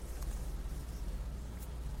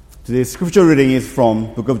Today's scripture reading is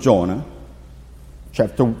from Book of Jonah,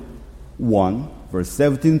 chapter 1, verse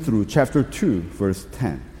 17 through chapter 2, verse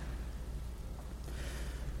 10.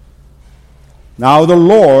 Now the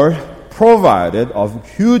Lord provided a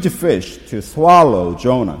huge fish to swallow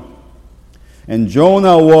Jonah. And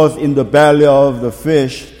Jonah was in the belly of the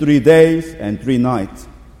fish 3 days and 3 nights.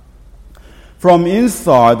 From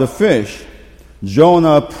inside the fish,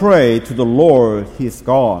 Jonah prayed to the Lord his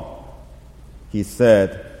God. He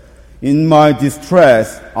said, "In my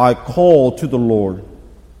distress I called to the Lord,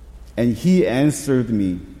 and he answered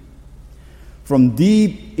me. From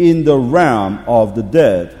deep in the realm of the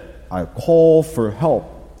dead I called for help,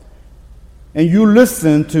 and you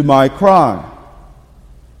listened to my cry.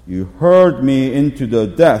 You heard me into the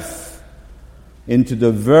depths, into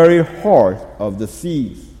the very heart of the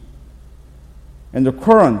seas. And the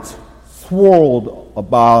current swirled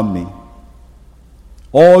about me.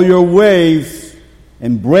 All your waves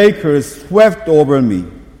and breakers swept over me.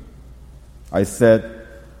 I said,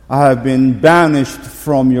 I have been banished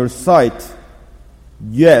from your sight,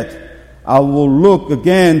 yet I will look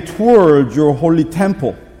again toward your holy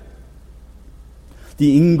temple.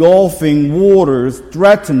 The engulfing waters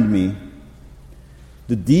threatened me.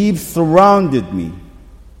 The deep surrounded me.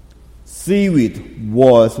 Seaweed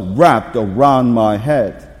was wrapped around my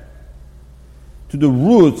head. To the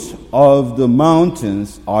roots of the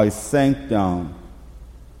mountains I sank down.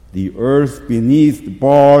 The earth beneath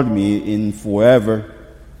barred me in forever.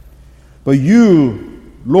 But you,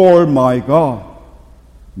 Lord my God,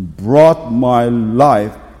 brought my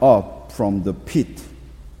life up from the pit.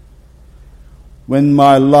 When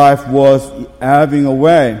my life was ebbing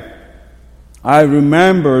away, I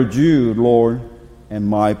remembered you, Lord, and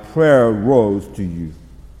my prayer rose to you,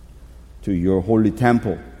 to your holy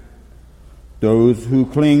temple. Those who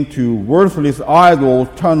cling to worthless idols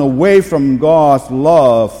turn away from God's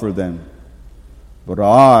love for them. But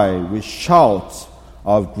I, with shouts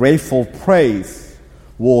of grateful praise,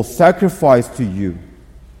 will sacrifice to you.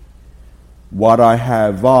 What I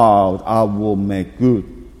have vowed, I will make good.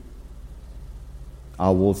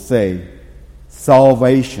 I will say,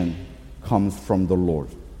 salvation comes from the Lord.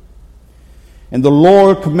 And the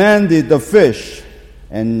Lord commanded the fish,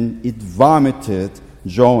 and it vomited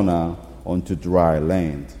Jonah onto dry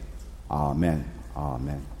land. Amen.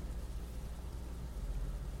 Amen.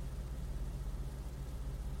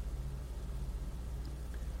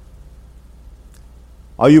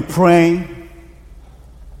 Are you praying?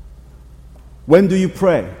 When do you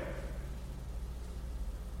pray?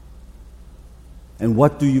 And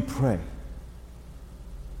what do you pray?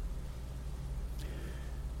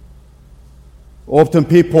 Often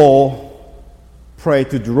people pray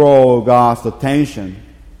to draw God's attention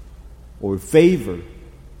or favor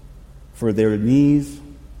for their needs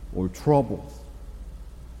or troubles.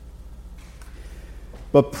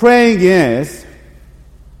 But praying is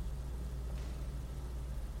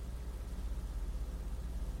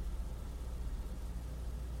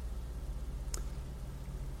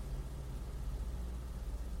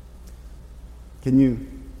Can you?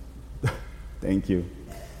 Thank you.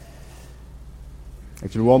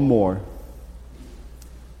 Actually, one more.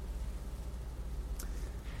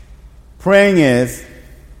 Praying is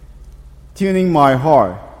tuning my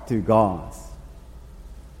heart to God's.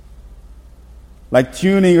 Like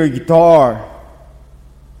tuning your guitar,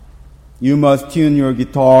 you must tune your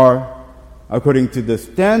guitar according to the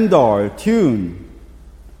standard tune,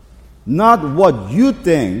 not what you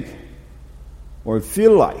think or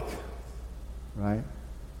feel like. Right?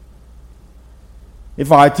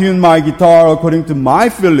 If I tune my guitar according to my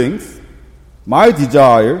feelings, my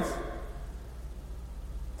desires,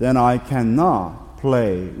 then I cannot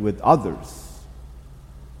play with others.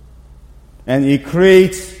 And it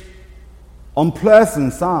creates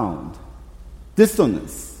unpleasant sound,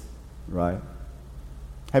 dissonance, right?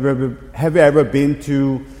 Have you ever been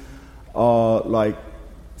to like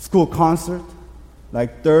school concert,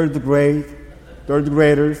 like third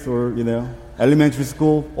graders, or elementary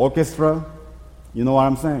school orchestra? You know what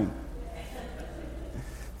I'm saying?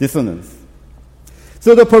 Dissonance.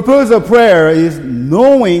 So the purpose of prayer is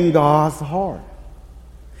knowing God's heart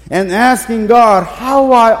and asking God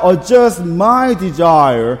how I adjust my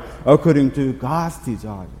desire according to God's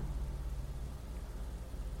desire.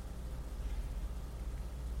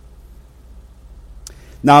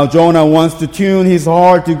 Now Jonah wants to tune his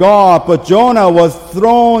heart to God, but Jonah was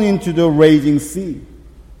thrown into the raging sea.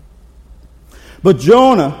 But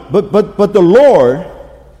the Lord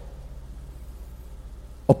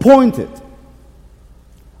appointed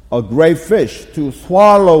a great fish to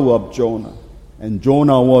swallow up Jonah. And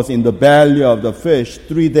Jonah was in the belly of the fish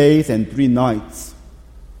 3 days and 3 nights.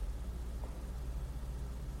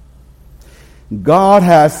 God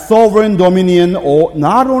has sovereign dominion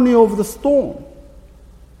not only over the storm,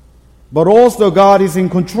 but also God is in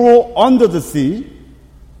control under the sea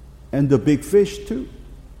and the big fish too.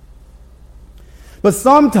 But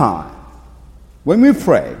sometimes, when we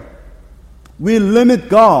pray, we limit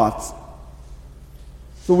God.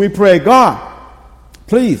 So we pray, God,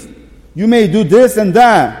 please, you may do this and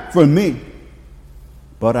that for me,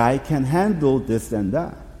 but I can handle this and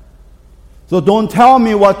that. So don't tell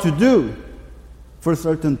me what to do for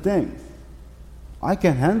certain things. I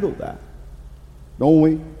can handle that. Don't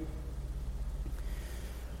we?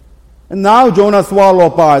 And now Jonah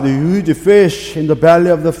swallowed by the huge fish in the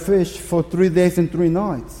belly of the fish for 3 days and 3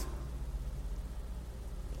 nights.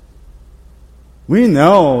 We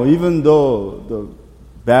know, even though the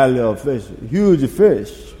belly of fish, huge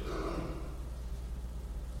fish.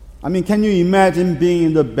 I mean, can you imagine being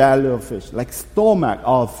in the belly of fish, like stomach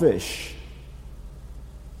of fish?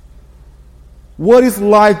 What is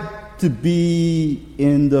like to be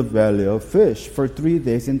in the belly of fish for 3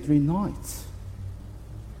 days and 3 nights?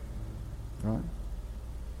 Right?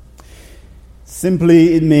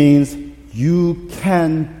 Simply, it means you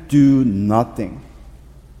can do nothing.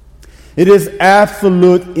 It is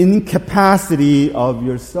absolute incapacity of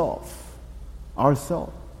yourself,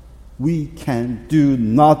 ourselves. We can do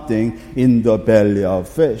nothing in the belly of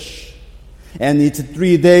fish. And it's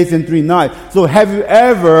 3 days and 3 nights. So have you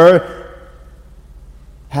ever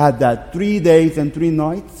had that 3 days and 3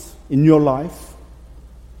 nights in your life?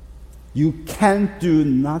 You can't do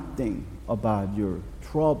nothing about your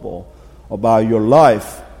trouble, about your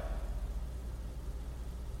life.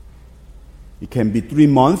 It can be 3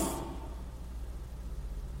 months.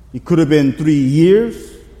 It could have been 3 years,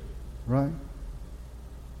 right?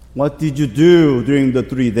 What did you do during the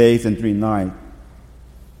 3 days and 3 nights?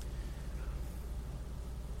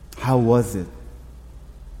 How was it?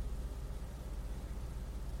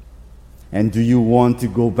 And do you want to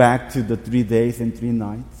go back to the 3 days and 3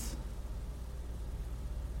 nights?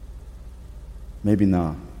 Maybe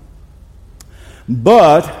not.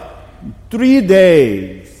 But 3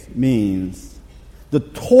 days means the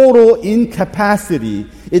total incapacity.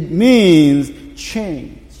 It means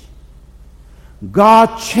change.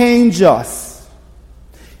 God changed us.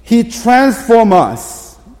 He transformed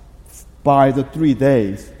us by the 3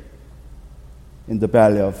 days in the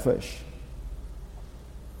belly of fish.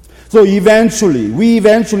 So we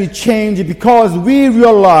eventually change because we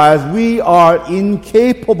realize we are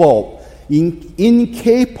incapable.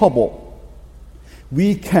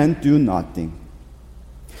 We can do nothing.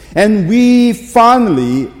 And we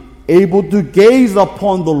finally able to gaze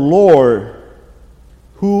upon the Lord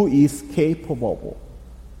who is capable.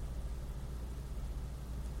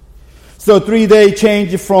 So 3 day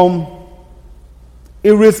change from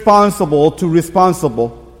irresponsible to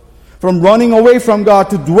responsible. From running away from God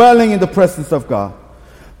to dwelling in the presence of God.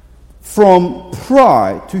 From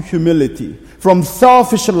pride to humility. From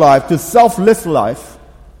selfish life to selfless life.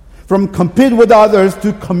 From compete with others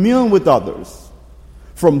to commune with others.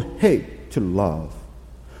 From hate to love.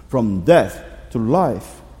 From death to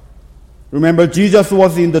life. Remember, Jesus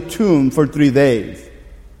was in the tomb for 3 days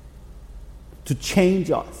to change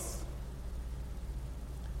us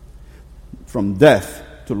from death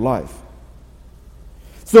to life.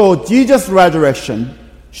 So Jesus' resurrection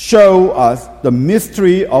shows us the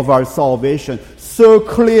mystery of our salvation so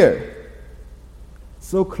clear.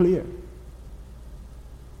 So clear.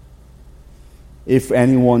 If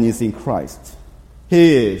anyone is in Christ,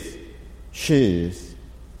 she is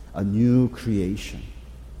a new creation,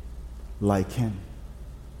 like Him.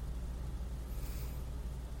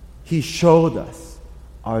 He showed us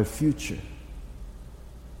our future.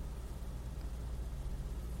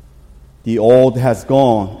 The old has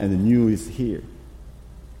gone and the new is here.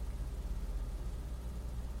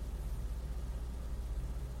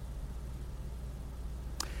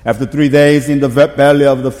 After 3 days in the belly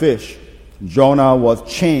of the fish, Jonah was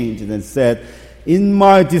changed and said, "In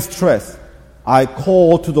my distress, I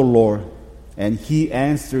called to the Lord, and He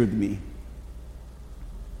answered me."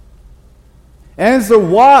 Answer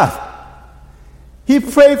what? He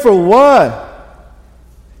prayed for what?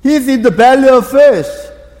 He's in the belly of fish.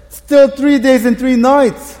 Still 3 days and 3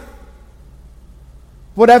 nights.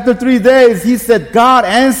 But after 3 days, he said, God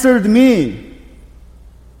answered me.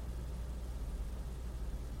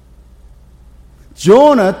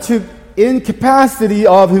 Jonah took incapacity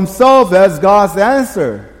of himself as God's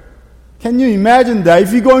answer. Can you imagine that?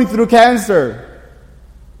 If you're going through cancer,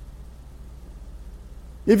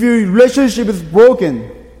 if your relationship is broken,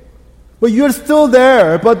 but you're still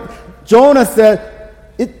there, but Jonah said,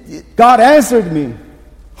 God answered me.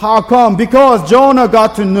 How come? Because Jonah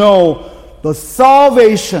got to know the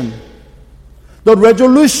salvation, the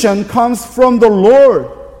resolution comes from the Lord.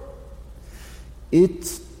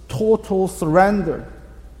 It's total surrender.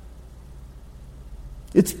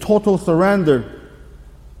 It's total surrender.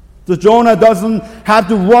 So Jonah doesn't have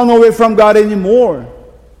to run away from God anymore.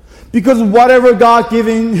 Because whatever God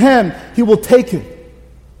giving him, he will take it.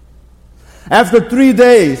 After 3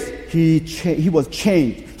 days, he was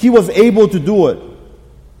changed. He was able to do it.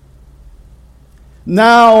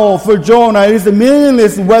 Now, for Jonah, it is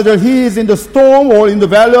meaningless whether he is in the storm or in the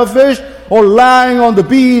valley of fish or lying on the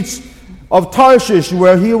beach of Tarshish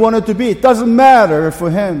where he wanted to be. It doesn't matter for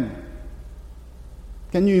him.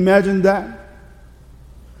 Can you imagine that?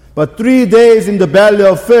 But 3 days in the belly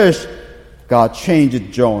of fish, God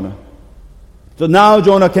changed Jonah. So now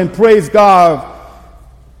Jonah can praise God,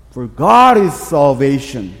 for God is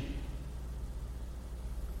salvation.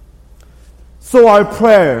 So our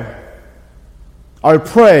prayer, our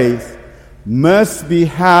praise must be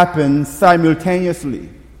happen simultaneously.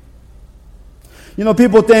 You know,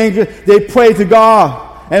 people think they pray to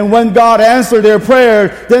God, and when God answered their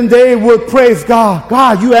prayer, then they would praise God.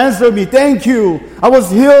 God, you answered me. Thank you. I was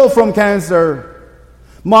healed from cancer.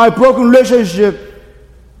 My broken relationship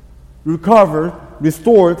recovered,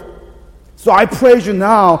 restored. So I praise you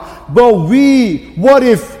now. But what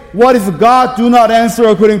if God do not answer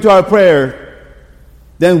according to our prayer?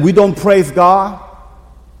 Then we don't praise God.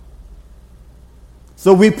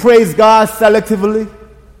 So we praise God selectively?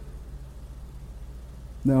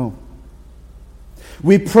 No.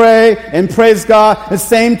 We pray and praise God at the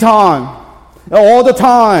same time, all the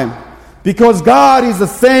time, because God is the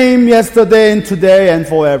same yesterday and today and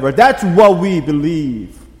forever. That's what we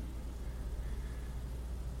believe.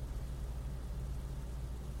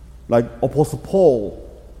 Like Apostle Paul,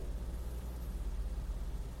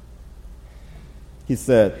 he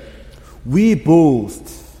said, we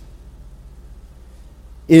boast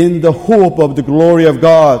in the hope of the glory of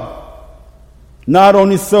God. Not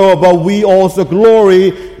only so, but we also glory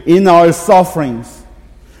in our sufferings,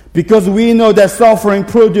 because we know that suffering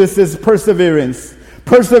produces perseverance,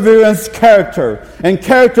 perseverance character, and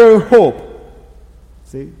character hope.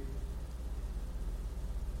 See?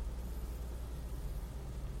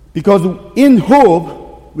 Because in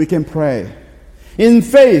hope, we can pray. In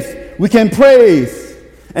faith, we can praise.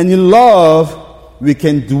 And in love, we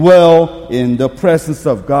can dwell in the presence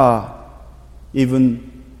of God.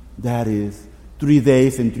 Even that is 3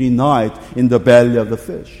 days and 3 nights in the belly of the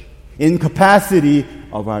fish. In capacity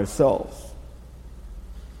of ourselves.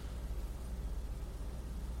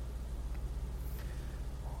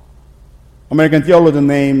 American theologian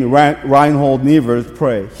named Reinhold Niebuhr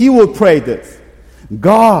prayed. He would pray this: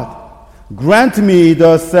 God, grant me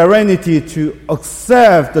the serenity to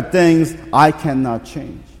accept the things I cannot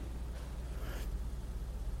change.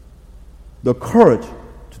 The courage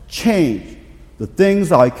to change the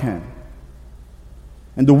things I can.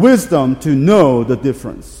 And the wisdom to know the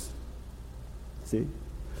difference. See?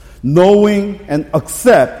 Knowing and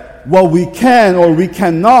accept what we can or we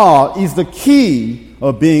cannot is the key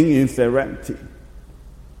of being in serenity.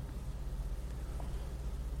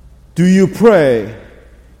 Do you pray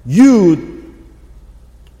you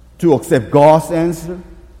to accept God's answer?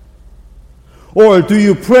 Or do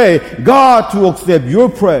you pray God to accept your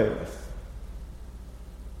prayers?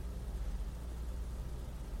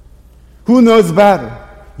 Who knows better,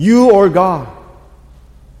 you or God?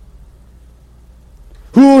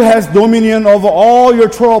 Who has dominion over all your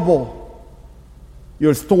trouble,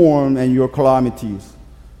 your storm, and your calamities?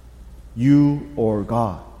 You or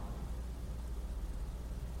God?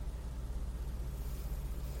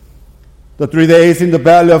 The 3 days in the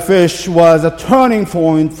belly of fish was a turning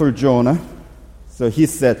point for Jonah. So he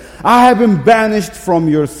said, I have been banished from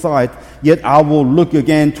your sight, yet I will look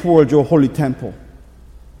again toward your holy temple.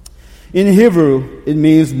 In Hebrew, it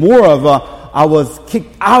means more of I was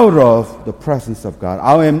kicked out of the presence of God.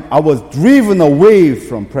 I was driven away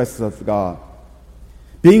from the presence of God.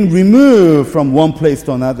 Being removed from one place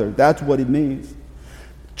to another. That's what it means.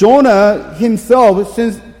 Jonah himself,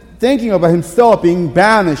 since thinking about himself being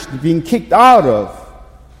banished, being kicked out of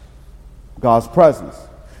God's presence.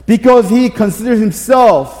 Because he considered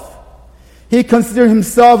himself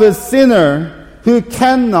a sinner who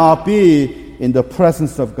cannot be in the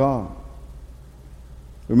presence of God.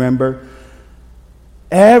 Remember,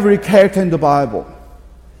 every character in the Bible,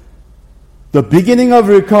 the beginning of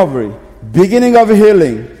recovery, beginning of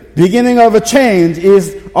healing, beginning of a change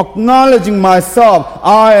is acknowledging myself.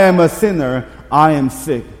 I am a sinner. I am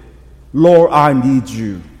sick. Lord, I need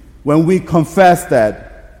you. When we confess that,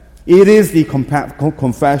 it is the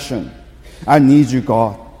confession. I need you,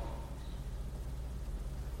 God.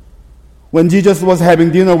 When Jesus was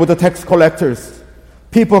having dinner with the tax collectors,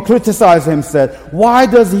 people criticized him, said, "Why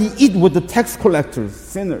does he eat with the tax collectors,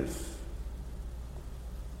 sinners?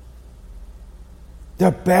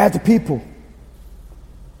 They're bad people.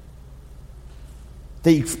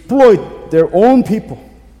 They exploit their own people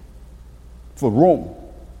for Rome."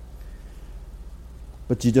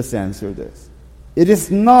 But Jesus answered this. "It is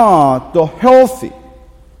not the healthy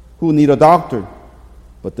who need a doctor,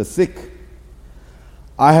 but the sick.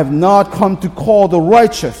 I have not come to call the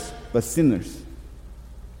righteous, but sinners."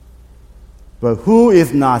 But who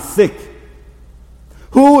is not sick?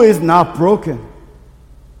 Who is not broken?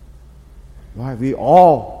 Why, we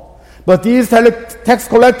all. But these tax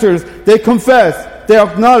collectors, they confess, they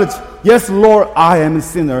acknowledge, "Yes, Lord, I am a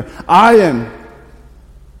sinner. I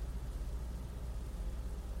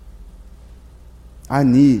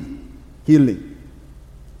need healing."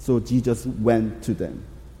 So Jesus went to them.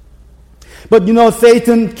 But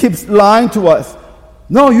Satan keeps lying to us.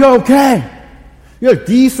 "No, you're okay. You're a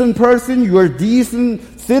decent person. You're a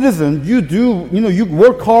decent citizen. You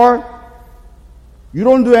work hard. You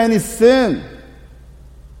don't do any sin."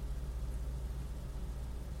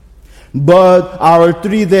 But our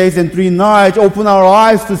 3 days and 3 nights open our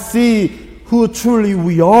eyes to see who truly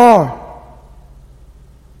we are.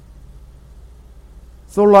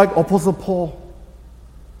 So like Apostle Paul,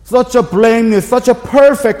 such a blameless, such a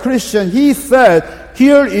perfect Christian, he said,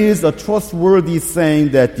 here is a trustworthy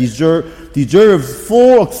saying that deserves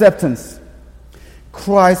full acceptance.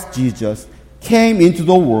 Christ Jesus came into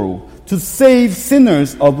the world to save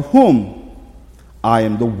sinners, of whom I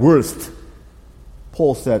am the worst.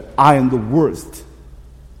 Paul said, "I am the worst."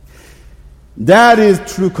 That is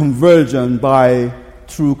true conversion by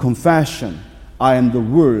true confession. I am the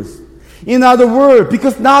worst. In other words,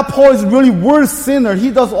 because not Paul is really worst sinner,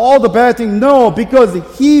 he does all the bad things. No, because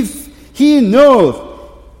he knows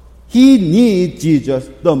he needs Jesus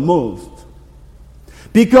the most.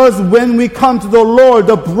 Because when we come to the Lord,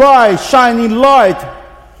 the bright, shining light,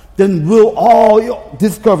 then we'll all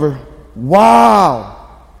discover, wow.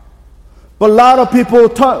 But a lot of people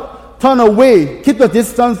turn away, keep the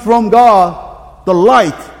distance from God, the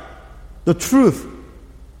light, the truth.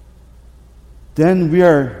 Then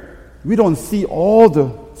we don't see all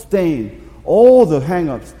the stain, all the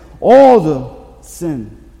hang-ups, all the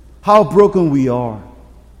sin, how broken we are.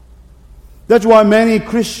 That's why many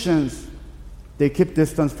Christians, they keep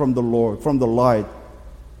distance from the Lord, from the light,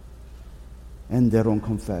 and they don't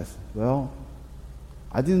confess. Well,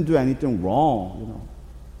 I didn't do anything wrong,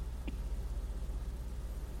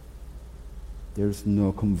 There's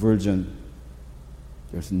no conversion.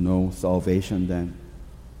 There's no salvation then.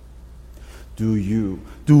 Do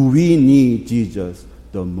we need Jesus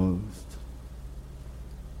the most?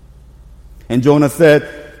 And Jonah said,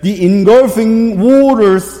 "The engulfing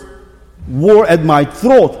waters were at my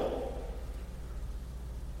throat.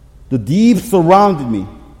 The deep surrounded me.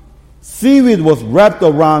 Seaweed was wrapped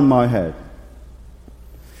around my head."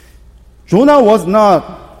 Jonah was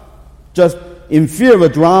not just in fear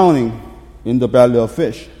of drowning in the belly of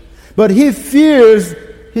fish, but he fears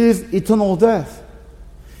his eternal death,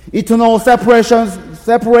 eternal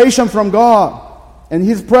separation from God and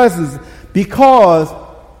His presence, because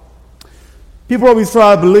people of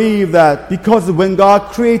Israel believe that because when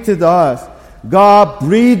God created us, God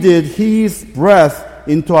breathed His breath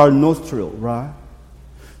into our nostril, right?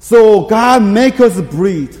 So God makes us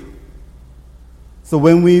breathe. So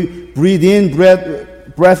when we breathe in,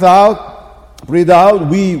 breath out, we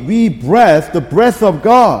breathe the breath of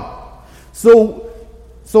God. So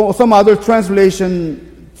some other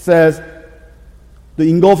translation says, "The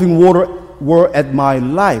engulfing water were at my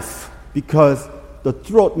life," because the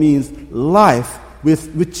throat means life,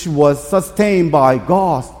 which was sustained by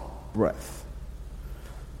God's breath.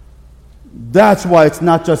 That's why it's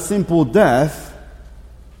not just simple death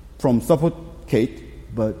from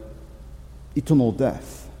suffocate, but eternal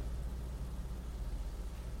death.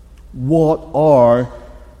 What are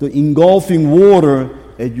the engulfing water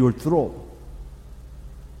at your throat?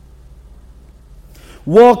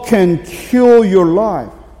 What can kill your life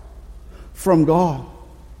from God?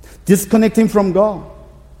 Disconnecting from God?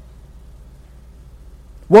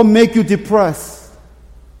 What make you depressed?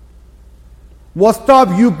 What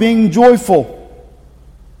stop you being joyful?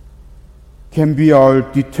 Can be our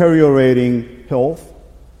deteriorating health.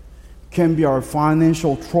 Can be our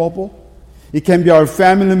financial trouble. It can be our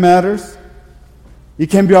family matters. It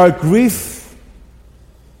can be our grief.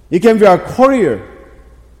 It can be our career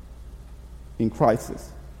in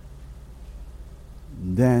crisis.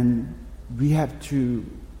 Then we have to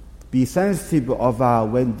be sensitive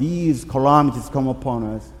about when these calamities come upon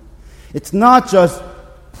us. It's not just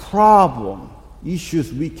problem,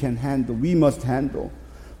 issues we can handle, we must handle.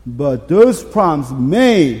 But those problems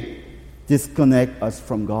may disconnect us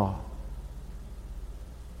from God.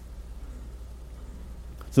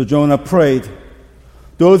 So Jonah prayed,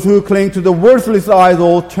 those who cling to the worthless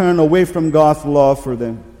idol turn away from God's love for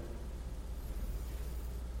them.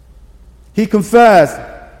 He confessed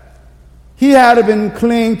he had been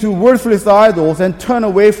clinging to worthless idols and turned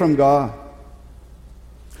away from God.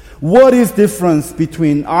 What is the difference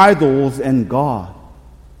between idols and God?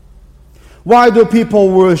 Why do people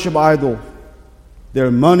worship idols?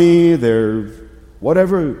 Their money, their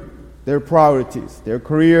whatever, their priorities, their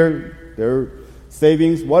career, their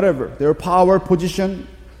savings, whatever, their power, position.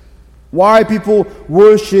 Why people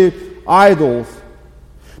worship idols?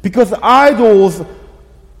 Because idols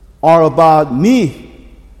are about me.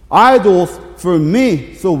 Idols for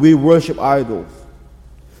me, so we worship idols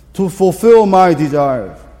to fulfill my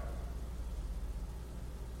desires.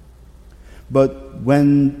 But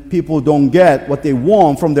when people don't get what they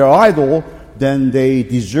want from their idol, then they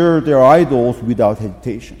desert their idols without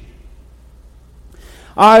hesitation.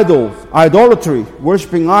 Idols, idolatry,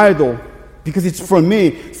 worshiping idol, because it's for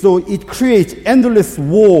me, so it creates endless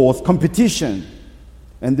wars, competition,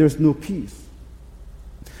 and there's no peace.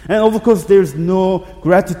 And of course, there's no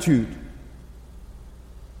gratitude.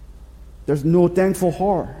 There's no thankful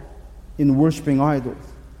heart in worshiping idols.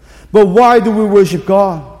 But why do we worship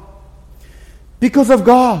God? Because of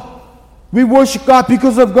God. We worship God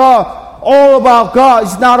because of God. All about God.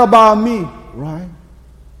 It's not about me, right?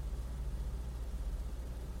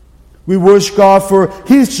 We worship God for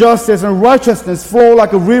His justice and righteousness flow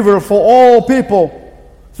like a river for all people.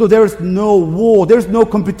 So there is no war, there's no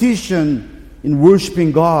competition in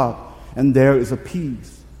worshiping God, and there is a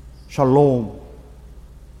peace. Shalom.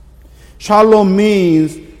 Shalom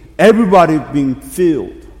means everybody being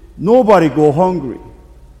filled. Nobody go hungry.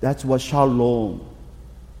 That's what shalom,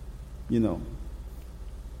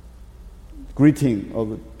 greeting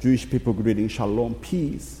of Jewish people greeting, shalom,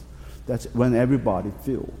 peace. That's when everybody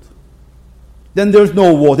filled. Then there's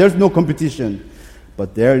no war, there's no competition,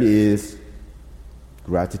 but there is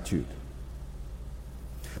gratitude.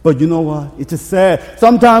 But you know what? It's sad.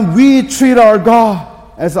 Sometimes we treat our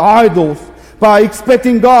God as idols by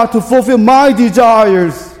expecting God to fulfill my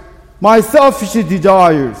desires, my selfish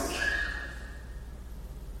desires.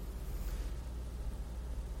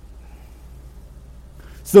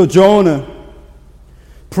 So Jonah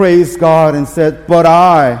praised God and said, but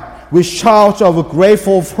I, with shouts of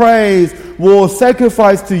grateful praise, will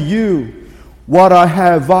sacrifice to you. What I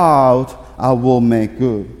have vowed, I will make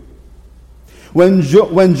good. When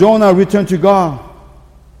Jonah returned to God,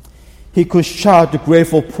 he could shout the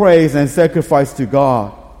grateful praise and sacrifice to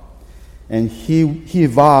God. And he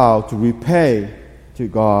vowed to repay to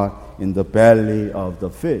God in the belly of the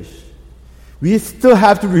fish. We still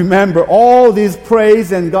have to remember all these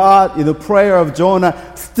praise and God in the prayer of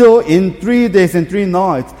Jonah still in 3 days and 3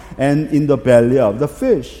 nights and in the belly of the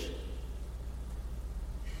fish.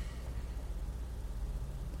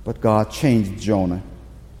 But God changed Jonah.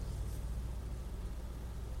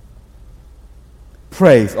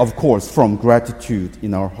 Praise, of course, from gratitude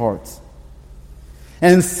in our hearts.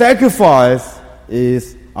 And sacrifice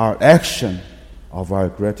is our action of our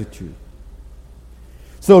gratitude.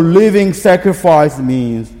 So living sacrifice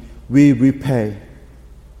means we repay.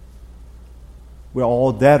 We're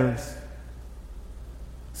all debtors.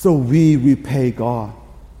 So we repay God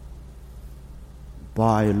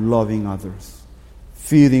by loving others,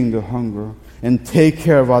 feeding the hunger, and take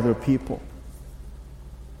care of other people.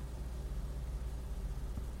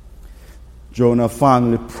 Jonah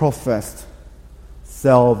finally professed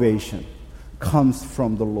salvation comes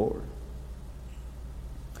from the Lord.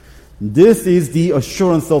 This is the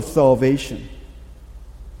assurance of salvation.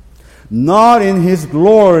 Not in his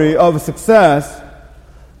glory of success,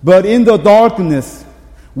 but in the darkness,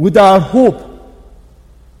 without hope.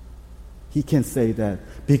 He can say that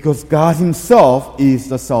because God Himself is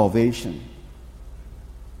the salvation.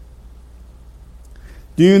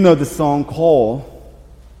 Do you know the song called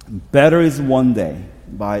Better Is One Day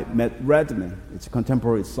by Matt Redman? It's a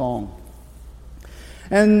contemporary song.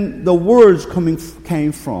 And the words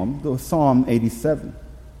came from the Psalm 87.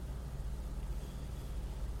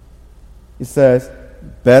 It says,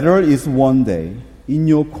 better is one day in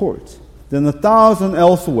your court than 1,000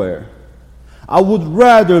 elsewhere. I would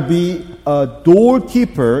rather be a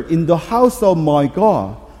doorkeeper in the house of my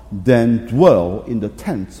God than dwell in the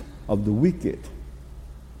tents of the wicked.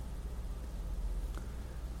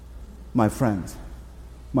 My friends,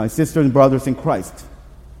 my sisters and brothers in Christ,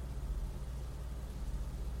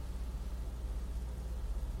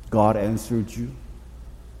 God answered you.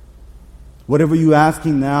 Whatever you're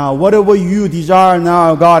asking now, whatever you desire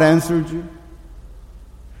now, God answered you.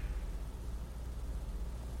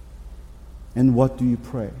 And what do you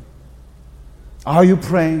pray? Are you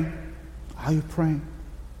praying? Are you praying?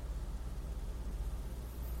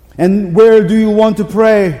 And where do you want to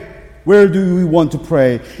pray? Where do we want to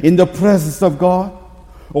pray? In the presence of God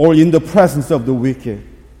or in the presence of the wicked?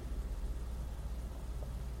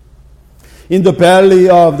 In the belly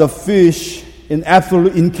of the fish, in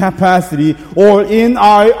absolute incapacity, or in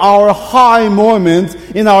our high moments,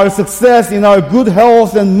 in our success, in our good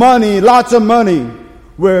health and money, lots of money,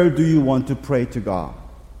 where do you want to pray to God?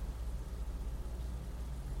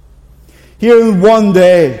 Here in one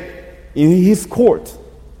day, in His court,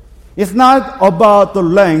 it's not about the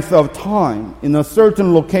length of time in a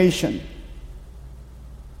certain location.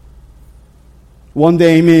 One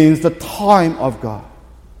day means the time of God.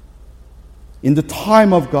 In the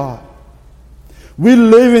time of God. We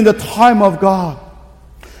live in the time of God.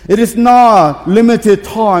 It is not limited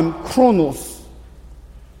time, chronos.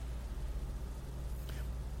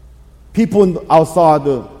 People outside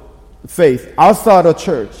the faith, outside the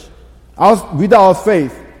church, without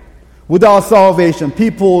faith, without salvation,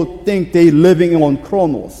 people think they're living on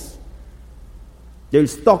chronos. They're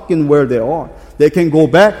stuck in where they are. They can go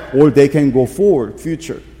back or they can go forward,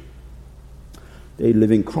 future. They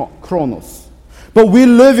live in chronos. But we're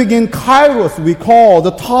living in kairos, we call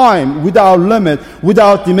the time without limit,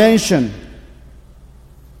 without dimension.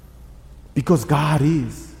 Because God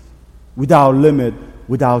is without limit,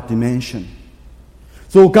 without dimension.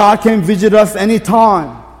 So God can visit us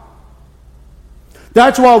anytime.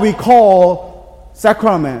 That's why we call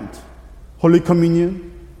sacrament, Holy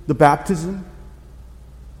Communion, the baptism.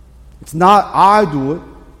 It's not I do it,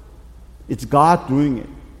 it's God doing it.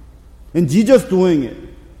 And Jesus doing it,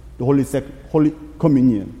 the Holy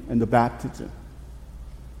Communion and the baptism.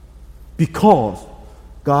 Because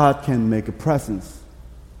God can make a presence.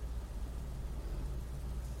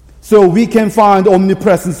 So we can find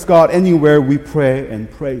omnipresence God anywhere we pray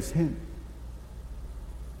and praise Him.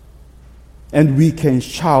 And we can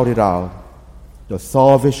shout it out. The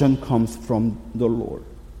salvation comes from the Lord.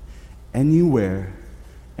 Anywhere,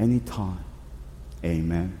 anytime.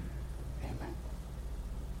 Amen.